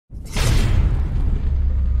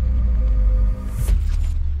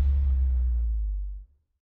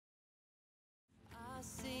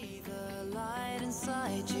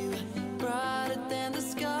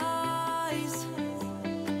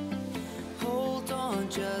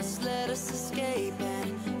just let us escape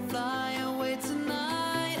and fly away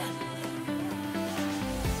tonight.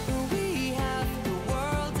 We have the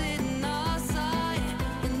world in our sight,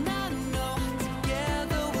 and I know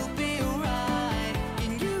together we'll be right.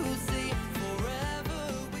 Can you see forever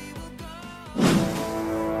we will go?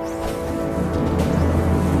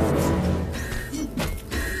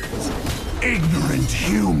 Ignorant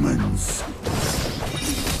humans!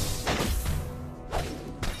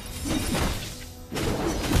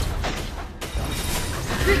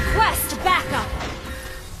 Request backup!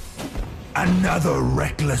 Another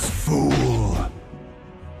reckless fool!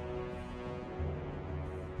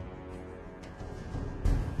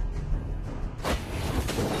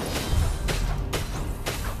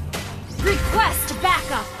 Request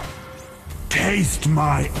backup! Taste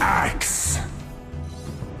my axe!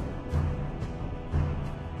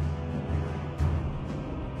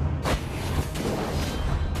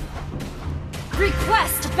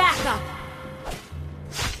 Request backup!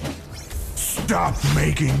 Stop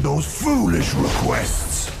making those foolish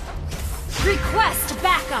requests! Request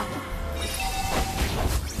backup!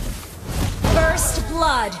 First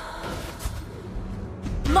blood!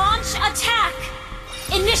 Launch attack!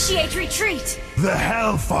 Initiate retreat! The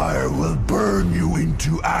hellfire will burn you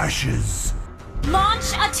into ashes!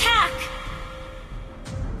 Launch attack!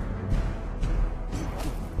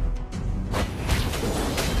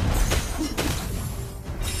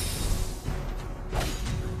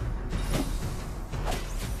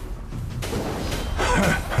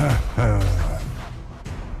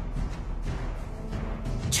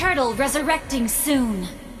 Turtle resurrecting soon.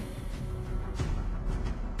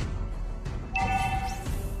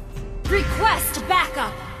 Request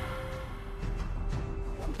backup.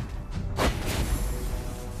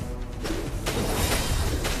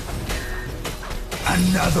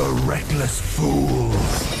 Another reckless fool.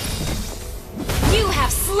 You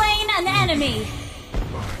have slain an enemy.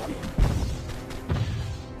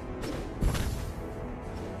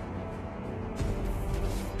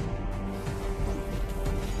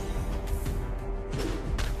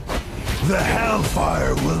 The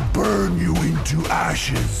hellfire will burn you into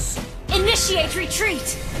ashes. Initiate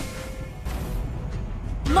retreat.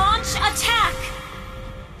 Launch attack.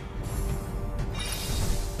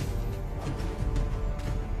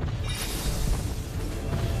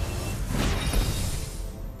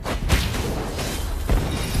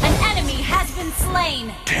 An enemy has been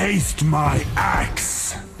slain. Taste my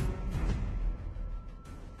axe.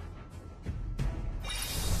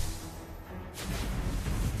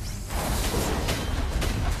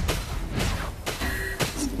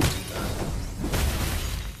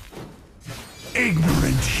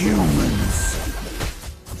 Ignorant humans!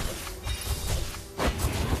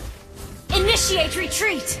 Initiate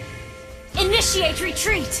retreat! Initiate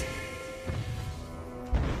retreat!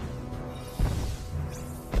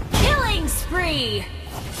 Killing spree!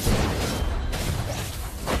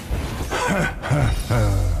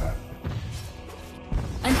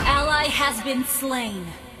 An ally has been slain.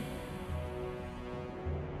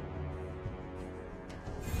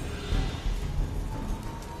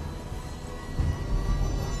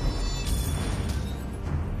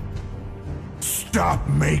 Stop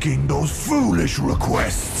making those foolish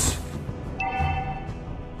requests!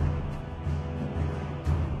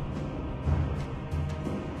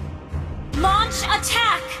 Launch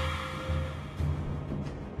attack!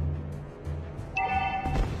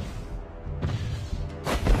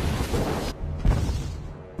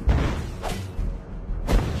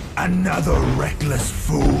 Another reckless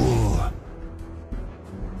fool!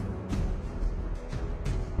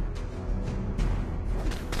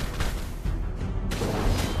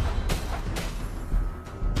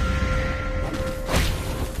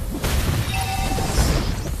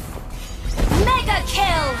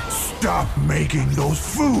 Stop making those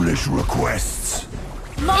foolish requests!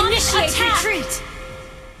 Initiate retreat!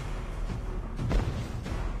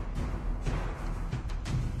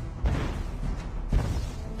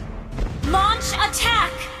 Launch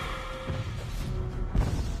attack!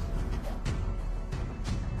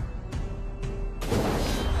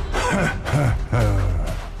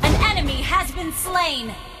 An enemy has been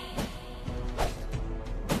slain!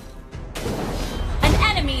 An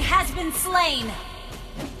enemy has been slain!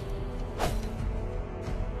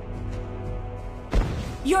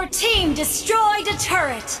 Your team destroyed a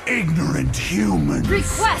turret! Ignorant humans!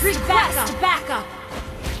 Request backup!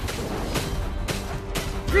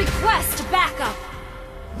 Request backup!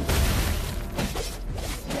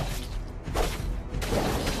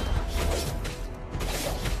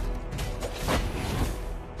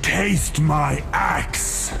 Taste my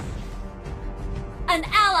axe! An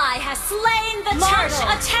ally ally has slain the turtle.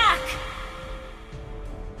 Launch attack!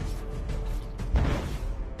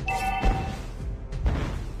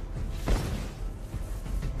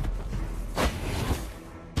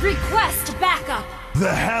 Request backup!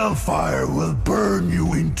 The hellfire will burn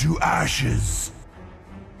you into ashes.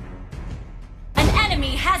 An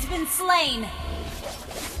enemy has been slain!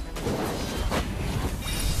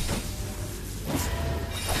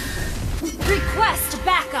 Request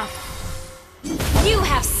backup! You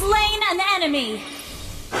have slain an enemy!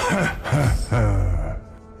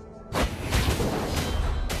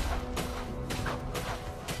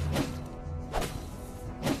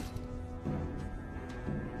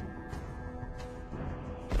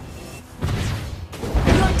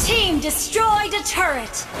 Your team destroyed a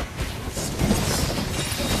turret!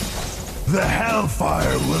 The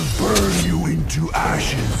hellfire will burn you into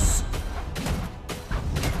ashes.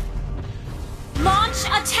 Launch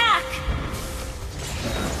attack!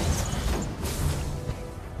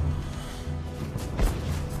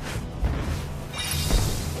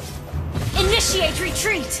 Initiate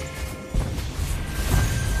retreat!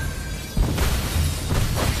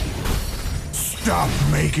 Stop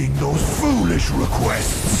making those foolish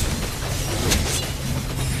requests.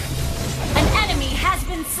 An enemy has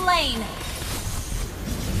been slain!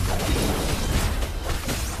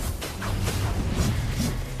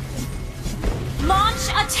 Launch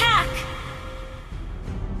attack!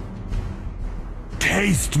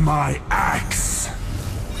 Taste my axe.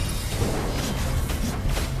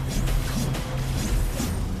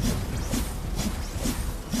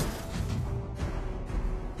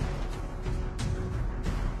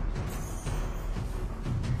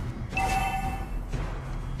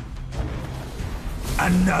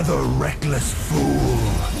 Another reckless fool.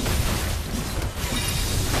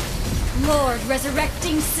 Lord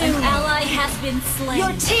resurrecting soon. An ally has been slain.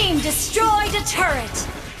 Your team destroyed a turret.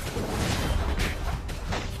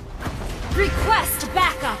 Request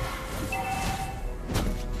backup.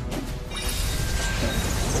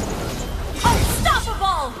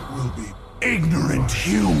 Unstoppable! Will be ignorant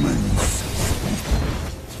humans.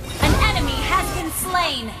 An enemy has been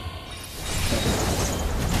slain.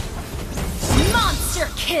 Monster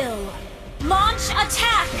kill. Launch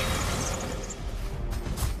attack.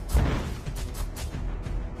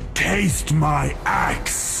 Taste my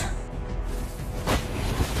axe.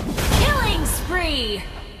 Killing spree.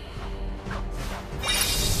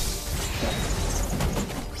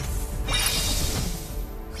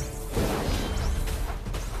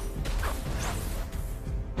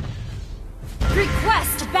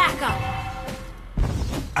 Request backup.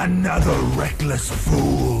 Another reckless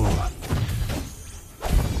fool.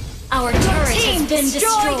 Our turret has been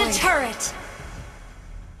destroyed. A turret.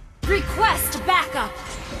 Request backup.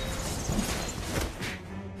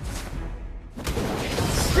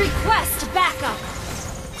 Request backup.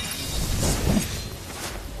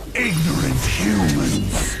 Ignorant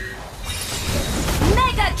humans.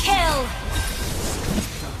 Mega kill.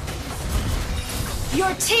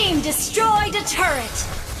 Your team destroyed a turret.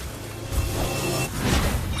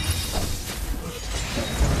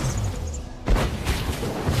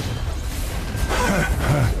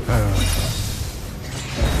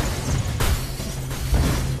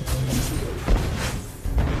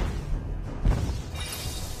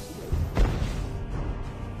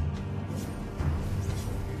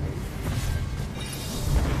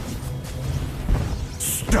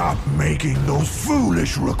 Stop making those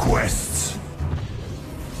foolish requests.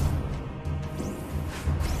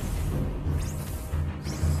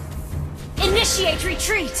 Initiate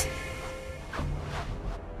retreat.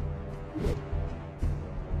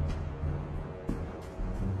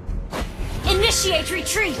 Initiate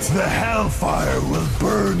retreat. The hellfire will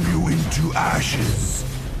burn you into ashes.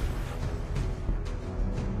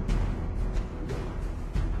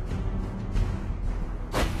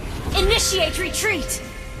 Initiate retreat.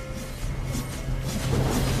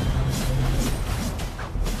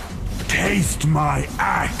 Taste my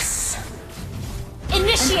axe.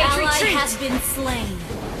 Initiate retreat. An ally has been slain.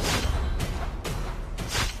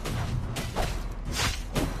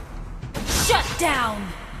 Shut down.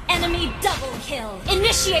 Enemy double kill.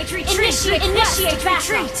 Initiate retreat. Initiate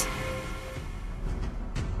retreat.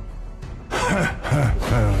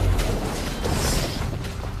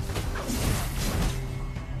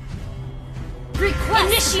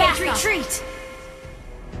 Request initiate retreat.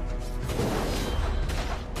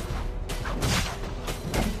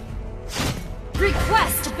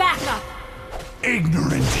 Request backup.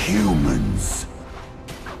 Ignorant humans.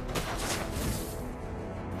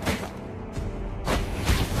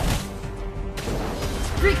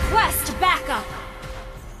 Request backup.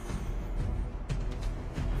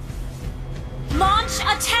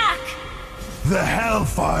 Launch attack! The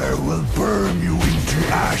hellfire will burn you into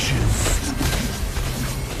ashes.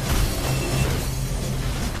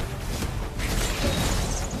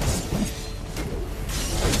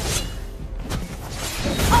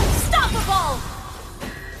 Unstoppable!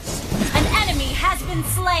 An enemy has been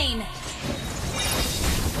slain.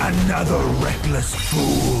 Another reckless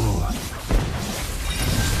fool.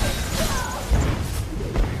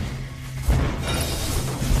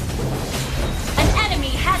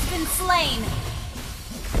 Slain.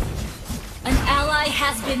 An ally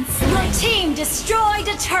has been slain. Your team destroyed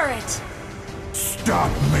a turret.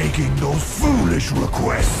 Stop making those foolish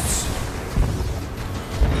requests.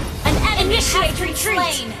 An enemy has been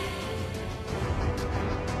slain.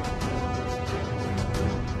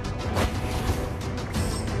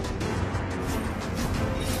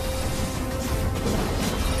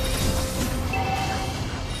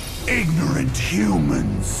 Ignorant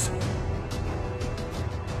humans.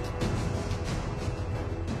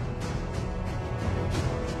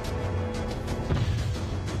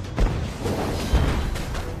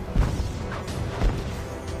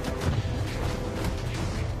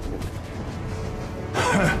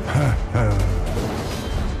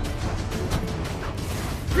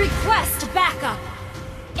 Request backup.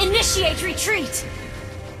 Initiate retreat.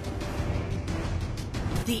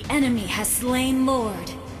 The enemy has slain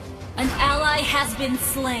Lord. An ally has been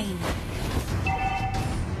slain.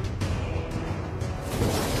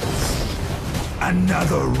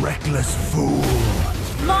 Another reckless fool.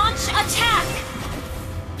 Launch attack.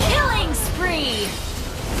 Killing spree.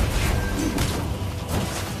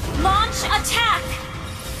 Launch attack.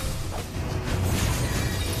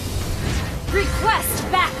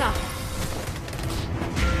 Request backup.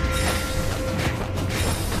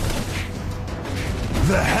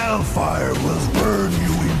 The hellfire will burn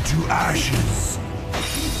you into ashes.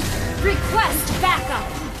 Request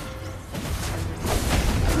backup.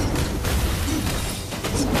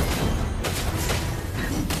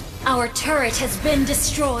 Our turret has been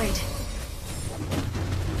destroyed.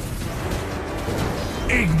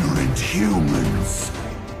 Ignorant humans.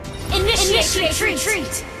 Initiate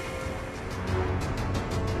retreat.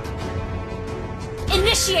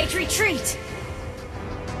 Initiate retreat.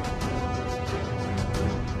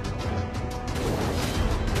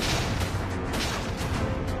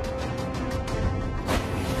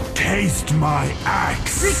 Taste my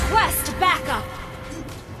axe. Request backup.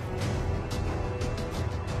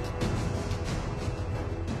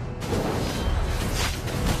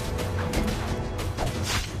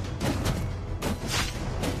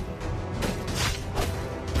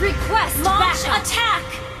 Request launch backup. Attack.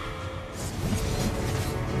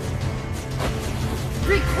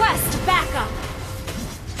 Request backup.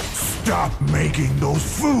 Stop making those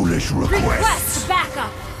foolish requests. Request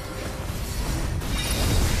backup.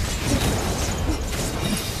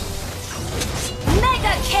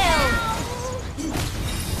 Mega kill.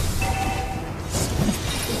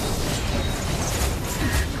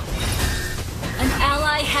 An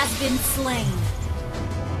ally has been slain.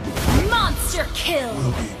 Monster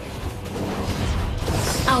kill.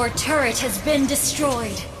 Our turret has been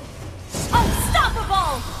destroyed.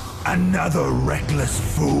 Unstoppable! Another reckless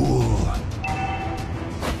fool.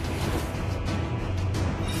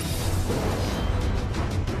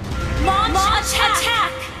 Launch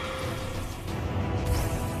attack!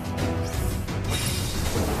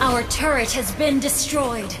 Our turret has been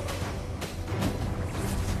destroyed.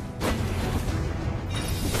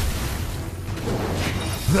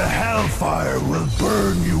 The hellfire will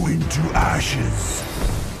burn you into ashes.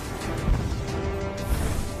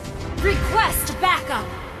 Request backup.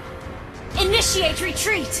 Initiate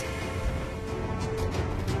retreat.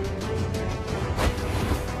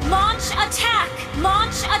 Launch attack.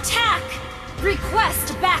 Launch attack.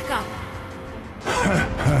 Request backup.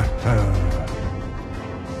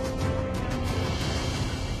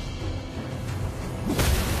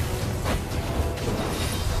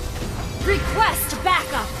 Request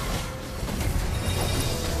backup.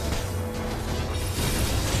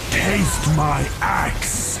 Taste my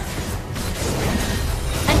axe.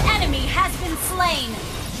 An enemy has been slain.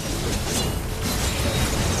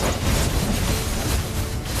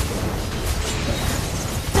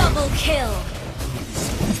 Double kill.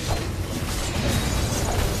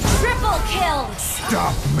 Triple kill.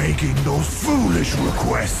 Stop making those foolish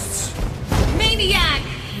requests. Maniac.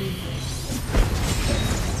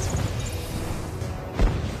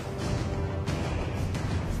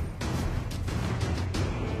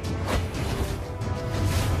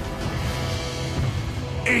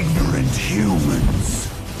 Ignorant humans.